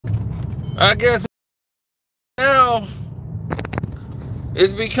I guess now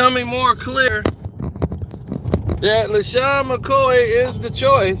it's becoming more clear that LeSean McCoy is the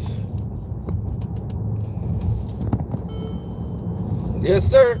choice. Yes,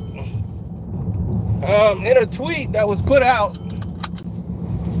 sir. In a tweet that was put out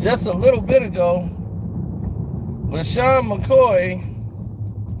just a little bit ago, LeSean McCoy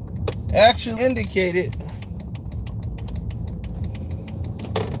actually indicated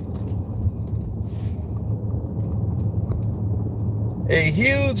a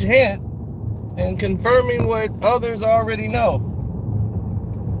huge hint in confirming what others already know.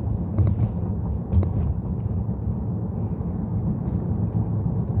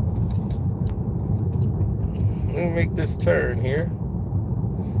 Let me make this turn here.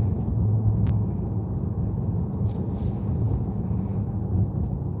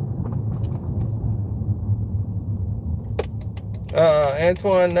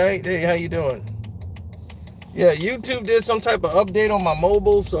 Antoine Knight, hey, how you doing? Yeah, YouTube did some type of update on my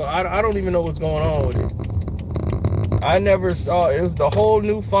mobile, so I don't even know what's going on with it. I never saw it. It was the whole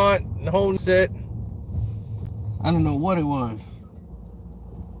new font, the whole set. I don't know what it was.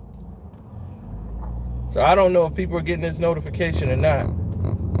 So I don't know if people are getting this notification or not.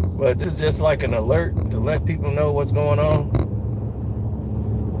 But this is just like an alert to let people know what's going on.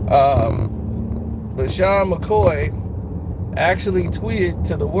 LeSean McCoy actually tweeted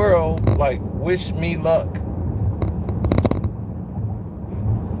to the world, like, wish me luck.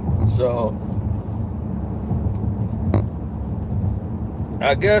 So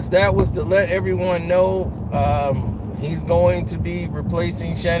I guess that was to let everyone know he's going to be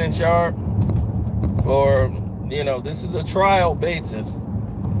replacing Shannon Sharpe for, you know, this is a trial basis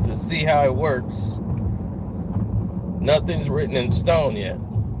to see how it works. Nothing's written in stone yet.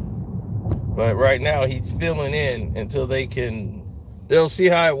 But right now he's filling in until they'll see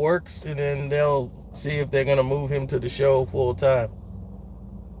how it works, and then they'll see if they're going to move him to the show full time.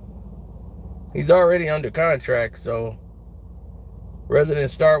 He's already under contract, so rather than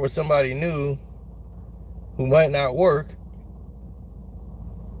start with somebody new who might not work,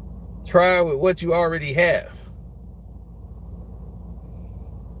 try with what you already have.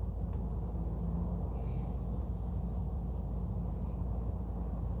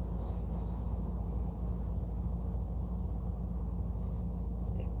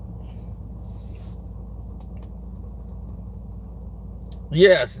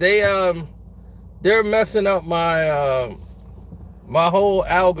 Yes, they're messing up my my whole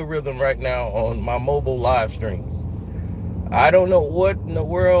algorithm right now on my mobile live streams. I don't know what in the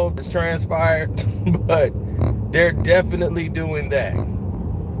world has transpired, but they're definitely doing that.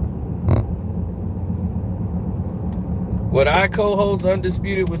 Would I co-host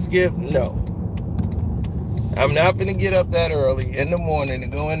Undisputed with Skip? No. I'm not going to get up that early in the morning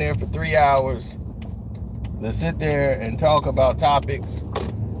and go in there for 3 hours to sit there and talk about topics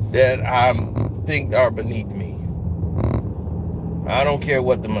that I think are beneath me. I don't care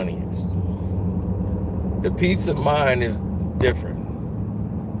what the money is. The peace of mind is different.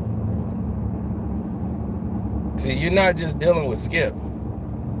 See, you're not just dealing with Skip.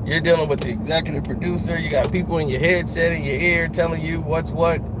 You're dealing with the executive producer. You got people in your headset, in your ear, telling you what's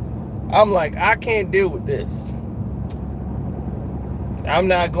what. I'm like, I can't deal with this. I'm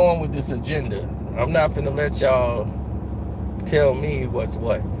not going with this agenda. I'm not finna let y'all tell me what's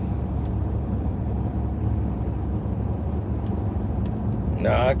what.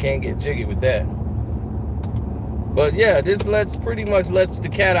 No, I can't get jiggy with that. But yeah, this pretty much lets the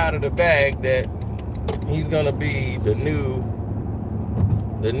cat out of the bag that he's gonna be the new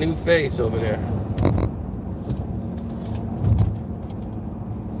face over there.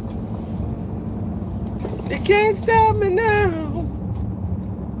 They can't stop me now.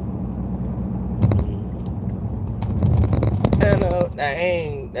 No, I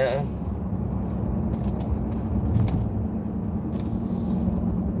ain't. No,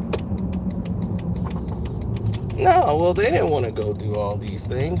 well, they didn't want to go do all these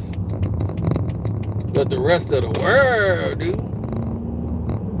things. But the rest of the world, dude.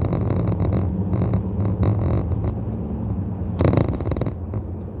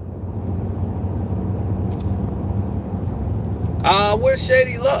 I wish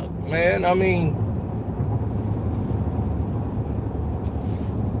Shady luck, man. I mean,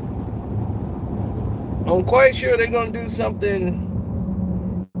 I'm quite sure they're going to do something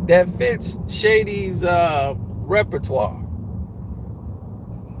that fits Shady's repertoire.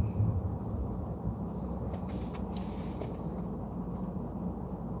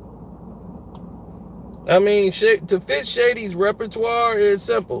 I mean, to fit Shady's repertoire is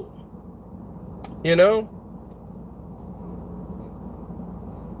simple. You know?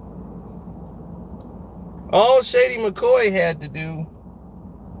 All Shady McCoy had to do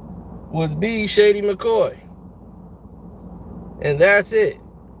was be Shady McCoy. And that's it.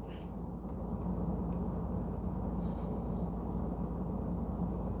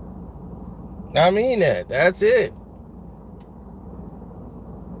 I mean that. That's it.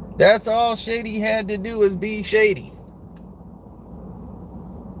 That's all Shady had to do is be Shady.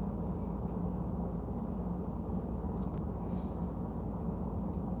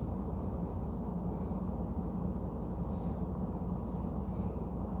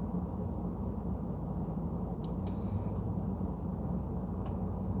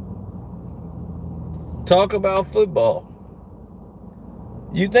 Talk about football.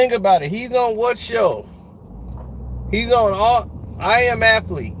 You think about it. He's on what show? He's on I Am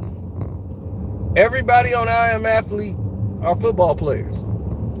Athlete. Everybody on I Am Athlete are football players.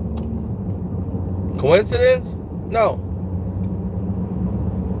 Coincidence? No.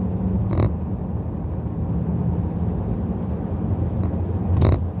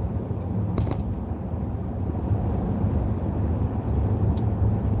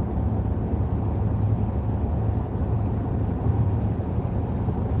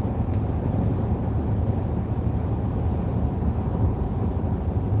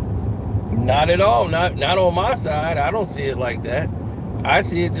 Not at all. Not on my side. I don't see it like that. I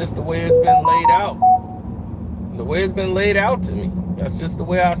see it just the way it's been laid out. The way it's been laid out to me. That's just the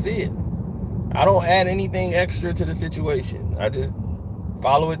way I see it. I don't add anything extra to the situation. I just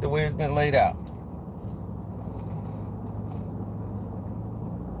follow it the way it's been laid out.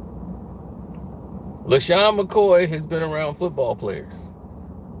 LeSean McCoy has been around football players.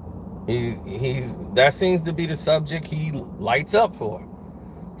 That seems to be the subject he lights up for.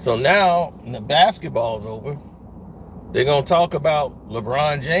 So now, when the basketball's over, they're going to talk about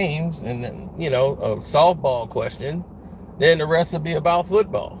LeBron James and then, you know, a softball question. Then the rest will be about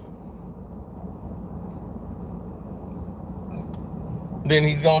football. Then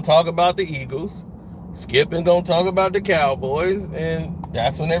he's going to talk about the Eagles. Skip is going to talk about the Cowboys. And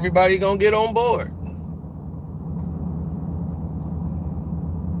that's when everybody going to get on board.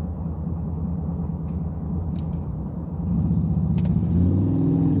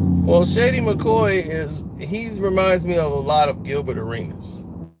 Well, Shady McCoy he reminds me of a lot of Gilbert Arenas.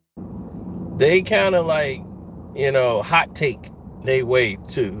 They kind of like, you know, hot take their way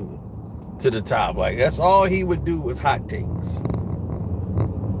to the top. Like, that's all he would do was hot takes.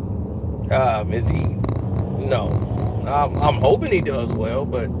 Is he? No. I'm hoping he does well,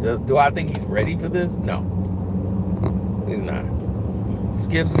 but do I think he's ready for this? No. He's not.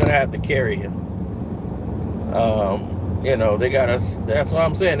 Skip's going to have to carry him. You know, that's what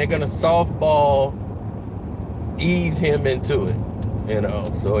I'm saying. They're going to softball ease him into it, you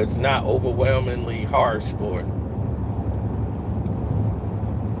know, so it's not overwhelmingly harsh for him.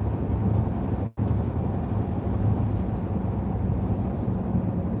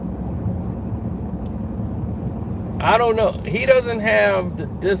 I don't know. He doesn't have the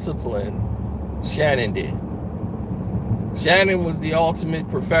discipline Shannon did. Shannon was the ultimate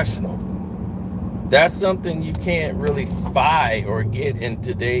professional. That's something you can't really buy or get in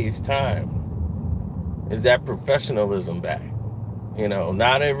today's time, is that professionalism back. You know,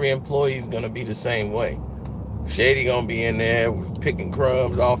 not every employee is going to be the same way. Shady going to be in there picking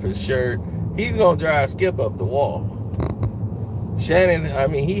crumbs off his shirt. He's going to drive Skip up the wall. Shannon, I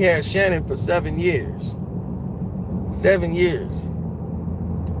mean, he had Shannon for 7 years. 7 years.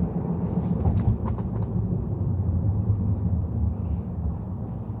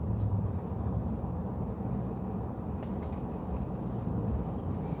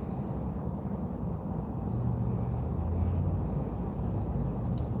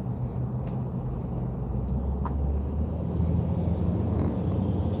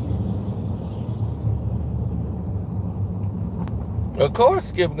 Of course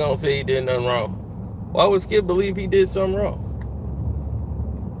Skip gonna say he did nothing wrong. Why would Skip believe he did something wrong?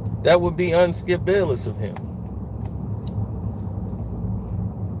 That would be un-Skip Bayless of him.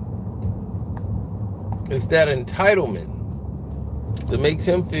 It's that entitlement that makes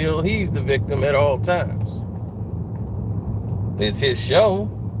him feel he's the victim at all times. It's his show.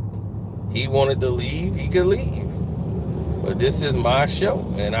 He wanted to leave, he could leave. But this is my show,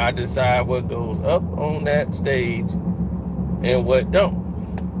 and I decide what goes up on that stage and what don't.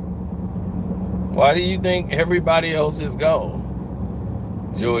 Why do you think everybody else is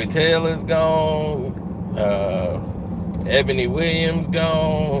gone? Joey Taylor's gone. Ebony Williams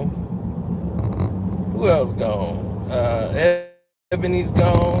gone. Who else gone? Ebony's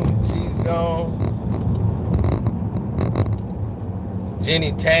gone. She's gone.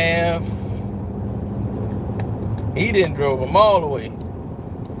 Jenny Taft. He didn't drove them all the way.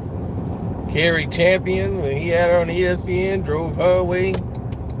 Carrie Champion, when he had her on ESPN, drove her away.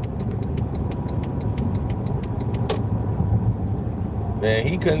 Man,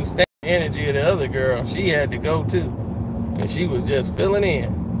 he couldn't stand the energy of the other girl. She had to go too. And she was just filling in.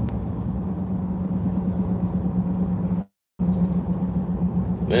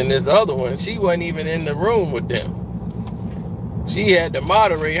 And this other one, she wasn't even in the room with them. She had to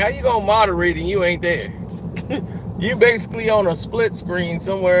moderate. How you gonna moderate and you ain't there? You basically on a split screen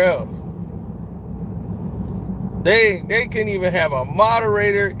somewhere else. They couldn't even have a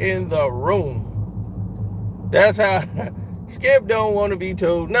moderator in the room. That's how Skip don't want to be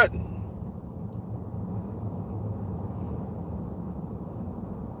told nothing.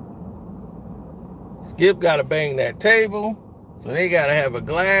 Skip got to bang that table, so they got to have a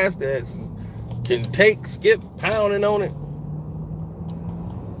glass that can take Skip pounding on it.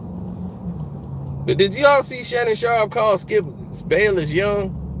 But did y'all see Shannon Sharp call Skip Bayless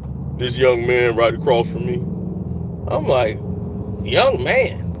young? This young man right across from me. I'm like, young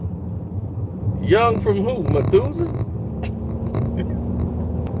man? Young from who? Methuselah?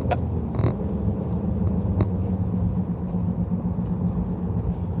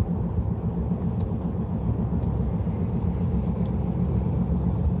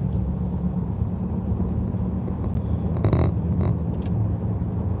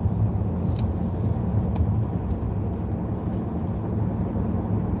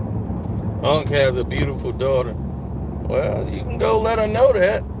 Unc has a beautiful daughter. Well, you can go let her know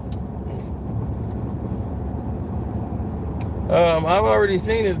that. I've already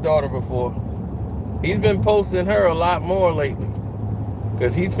seen his daughter before. He's been posting her a lot more lately,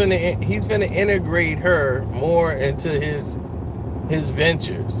 because he's finna integrate her more into his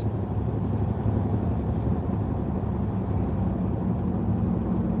ventures.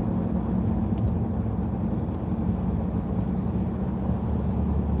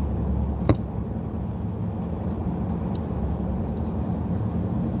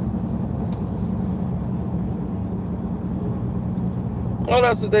 Oh,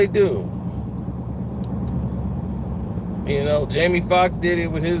 that's what they do. You know, Jamie Foxx did it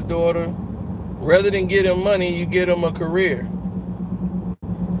with his daughter. Rather than get him money, you get him a career.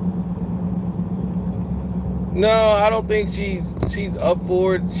 No, I don't think she's up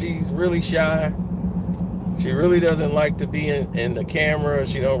for it. She's really shy. She really doesn't like to be in the camera.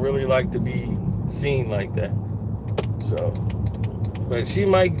 She don't really like to be seen like that. So, but she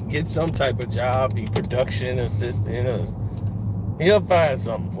might get some type of job, be production assistant, or he'll find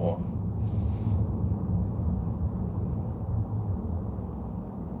something for him.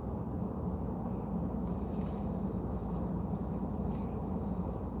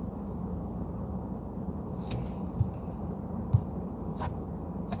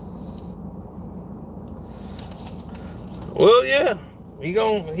 Well, yeah,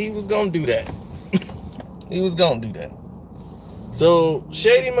 he was gonna do that. He was gonna do that. So,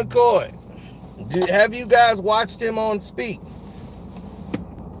 Shady McCoy, have you guys watched him on Speak?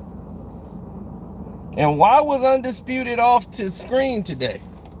 And why was Undisputed off to screen today?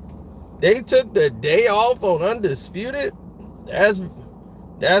 They took the day off on Undisputed?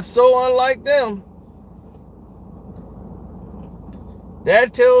 That's so unlike them.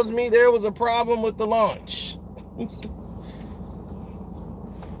 That tells me there was a problem with the launch.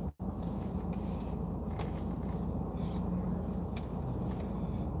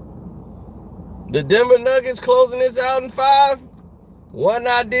 The Denver Nuggets closing this out in 5 wasn't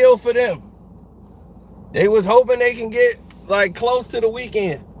ideal for them. They was hoping they can get like close to the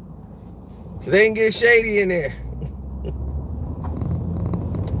weekend, so they can get Shady in there.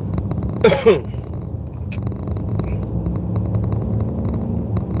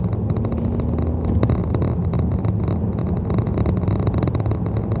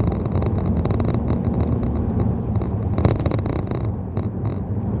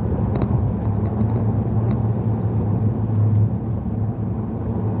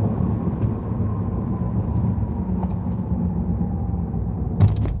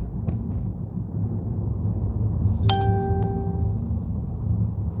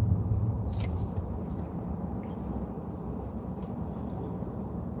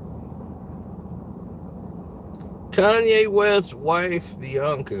 Kanye West's wife,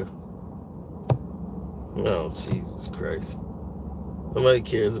 Bianca. Oh, Jesus Christ. Nobody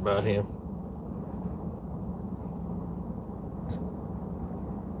cares about him.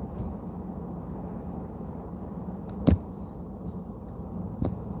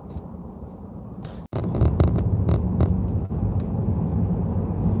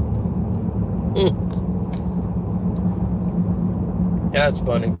 That's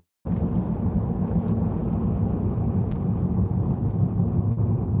funny.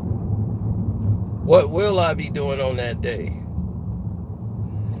 What will I be doing on that day?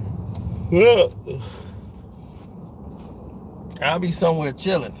 I'll be somewhere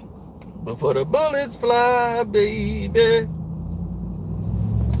chilling before the bullets fly, baby.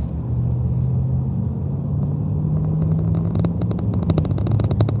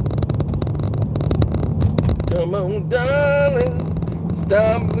 Come on, darling,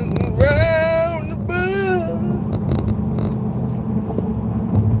 stop looking around the bush.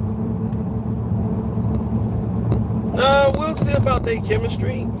 We'll see about their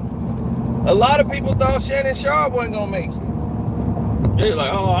chemistry. A lot of people thought Shannon Sharp wasn't gonna make it. They're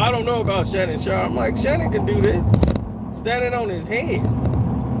like, oh, I don't know about Shannon Sharp. I'm like, Shannon can do this. Standing on his head.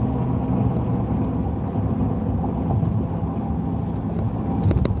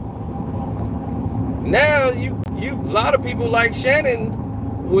 Now a lot of people like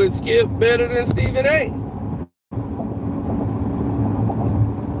Shannon would skip better than Stephen A.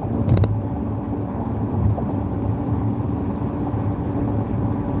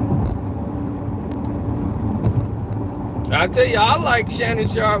 I tell you, I like Shannon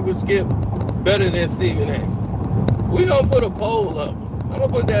Sharp with Skip better than Stephen A. We're going to put a poll up. I'm going to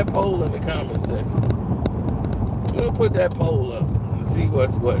put that poll in the comment section. We're going to put that poll up and see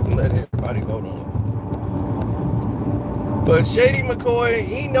what's what and let everybody vote on it. But Shady McCoy,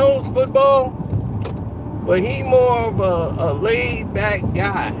 he knows football, but he more of a laid-back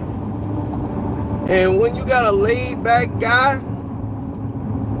guy. And when you got a laid-back guy,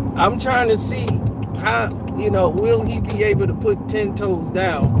 I'm trying to see how, will he be able to put 10 toes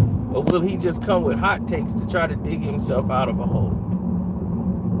down, or will he just come with hot takes to try to dig himself out of a hole?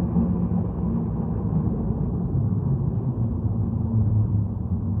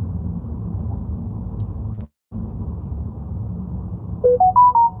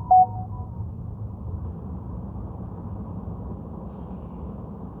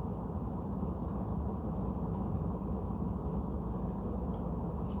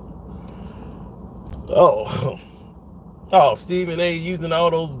 Oh, Stephen A. using all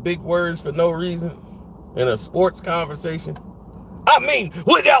those big words for no reason in a sports conversation. I mean,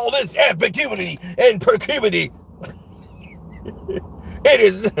 with all this ambiguity and percuity,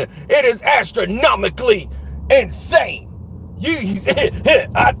 it is astronomically insane.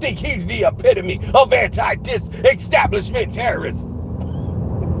 I think he's the epitome of anti-establishment terrorism.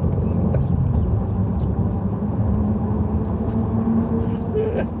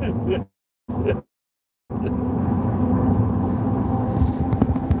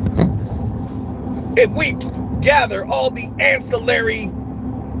 If we gather all the ancillary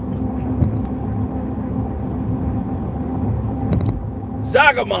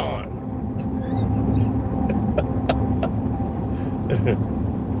Zagamon,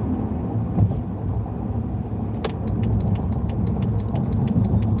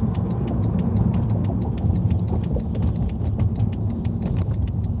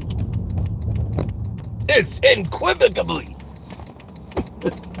 it's unequivocally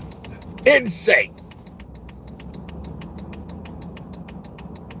insane.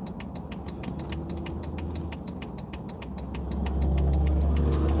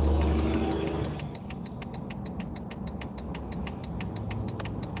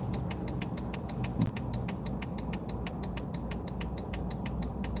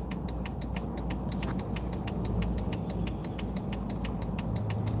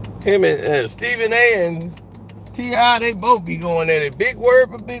 Him and Stephen A. and T.I., they both be going at it. Big word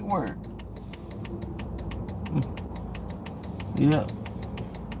for big word. Yeah.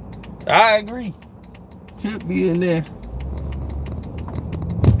 I agree. Tip be in there.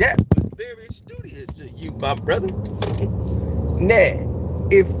 That was very studious of you, my brother. Now,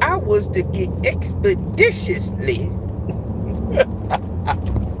 if I was to get expeditiously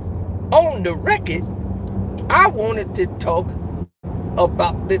on the record, I wanted to talk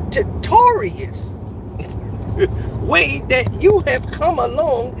about the tutorious way that you have come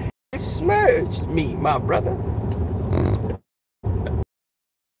along and smirched me, my brother.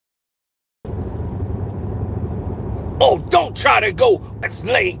 Oh, don't try to go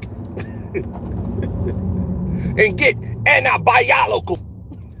Westlake and get anabiological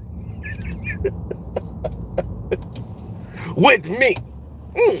with me.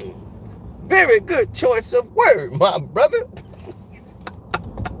 Very good choice of word, my brother.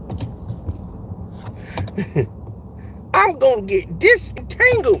 I'm gonna get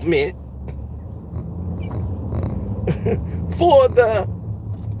disentanglement for the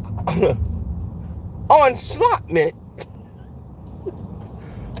onslaughment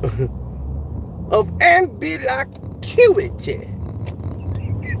of ambivacuity.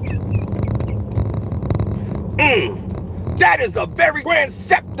 That is a very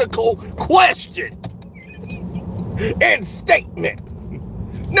transceptical question and statement.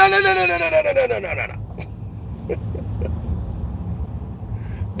 No.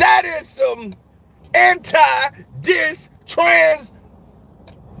 That is some anti-dis trans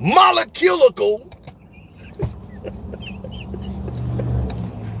moleculical.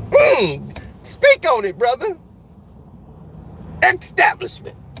 Speak on it, brother.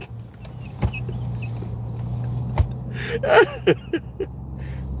 Establishment.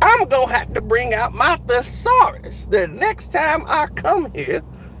 I'm gonna have to bring out my thesaurus the next time I come here,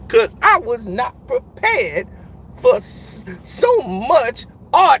 because I was not prepared for so much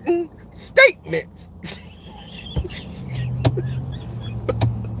ardent statements.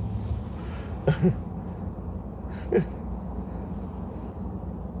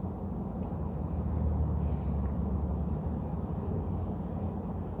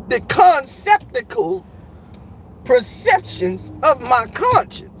 The conceptual perceptions of my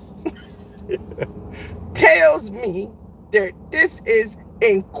conscience tells me that this is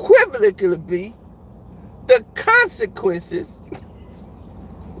equivalently the consequences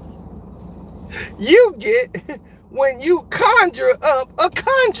you get when you conjure up a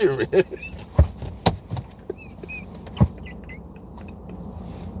conjuring.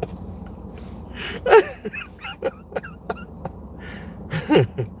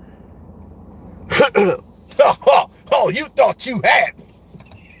 Oh, you thought you had me.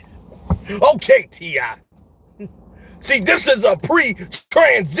 Okay, T.I. See, this is a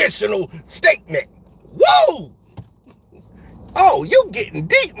pre-transitional statement. Whoa! Oh, you getting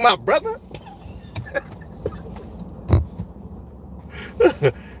deep, my brother.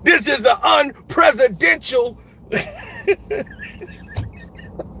 This is an unpresidential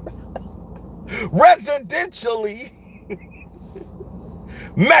residentially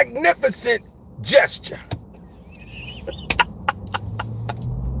magnificent gesture.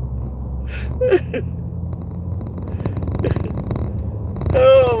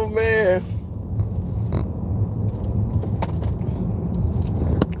 Oh, man.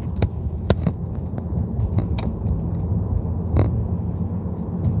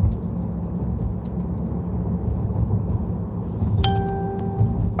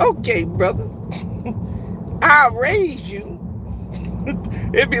 Okay, brother. I'll raise you.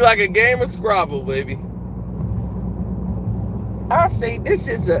 It'd be like a game of Scrabble, baby. I say this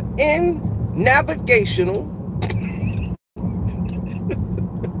is an navigational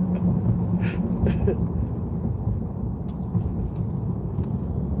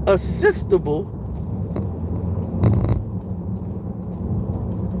assistable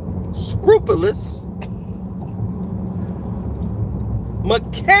scrupulous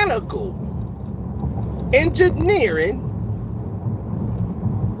mechanical engineering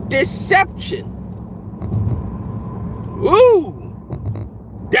deception. Ooh,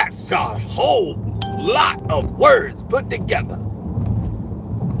 that's a whole lot of words put together.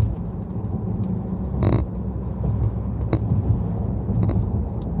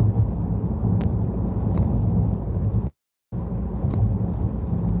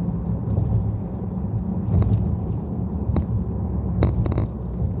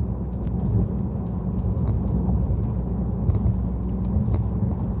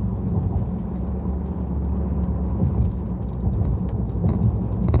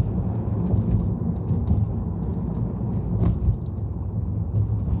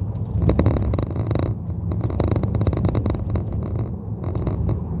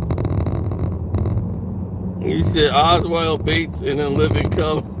 You said Oswald Bates in A Living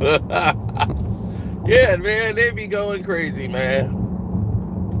Color. Yeah, man, they be going crazy, man.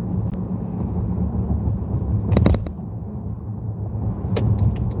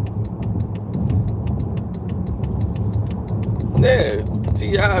 Yeah,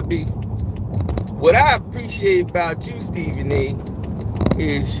 T.I.B. What I appreciate about you, Stephen A.,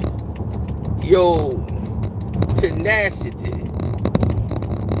 is your tenacity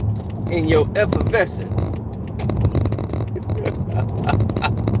and your effervescence.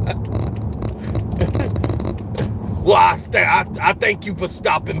 Well, I thank you for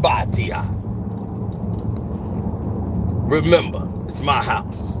stopping by, T.I. Remember, it's my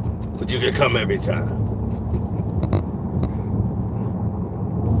house, but you can come every time.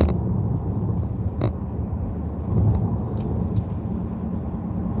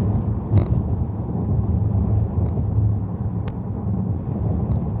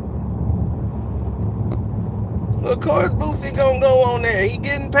 Of course, Boosie gonna go on there. He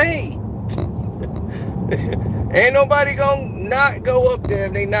getting paid. Ain't nobody gonna not go up there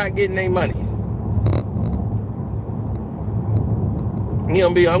if they not getting their money. He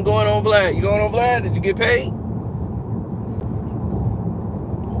gonna be, I'm going on Vlad. You going on Vlad? Did you get paid?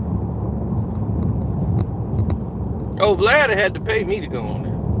 Oh, Vlad had to pay me to go on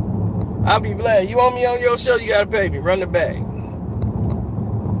there. I'll be Vlad. You want me on your show, you gotta pay me. Run the bag.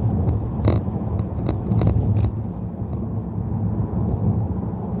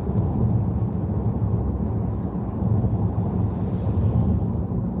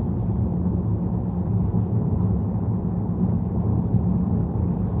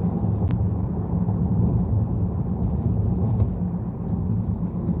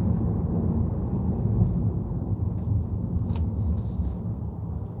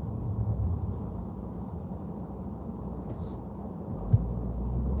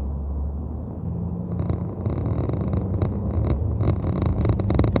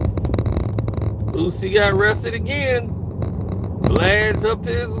 Lucy got arrested again. Vlad's up to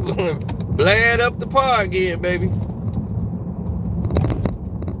his Vlad up the par again, baby.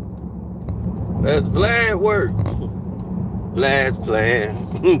 That's Vlad work. Vlad's playing.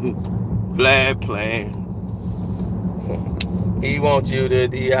 Vlad playing. He wants you to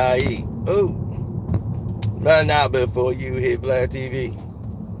DIE. Oh, but not before you hit Vlad TV.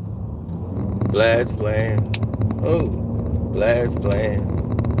 Vlad's playing. Oh, Vlad's playing.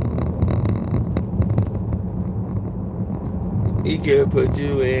 He could put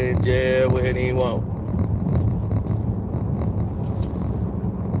you in jail when he want.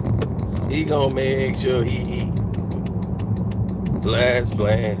 He gonna make sure he eat. Vlad's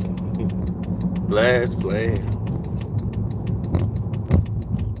playing. Vlad's playing.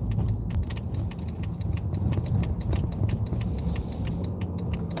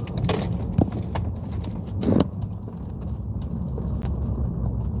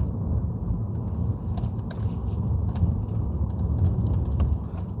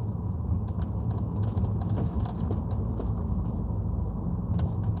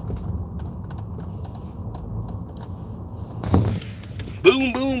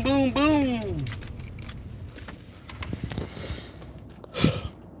 Boom, boom, boom, boom.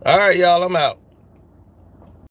 All right, y'all, I'm out.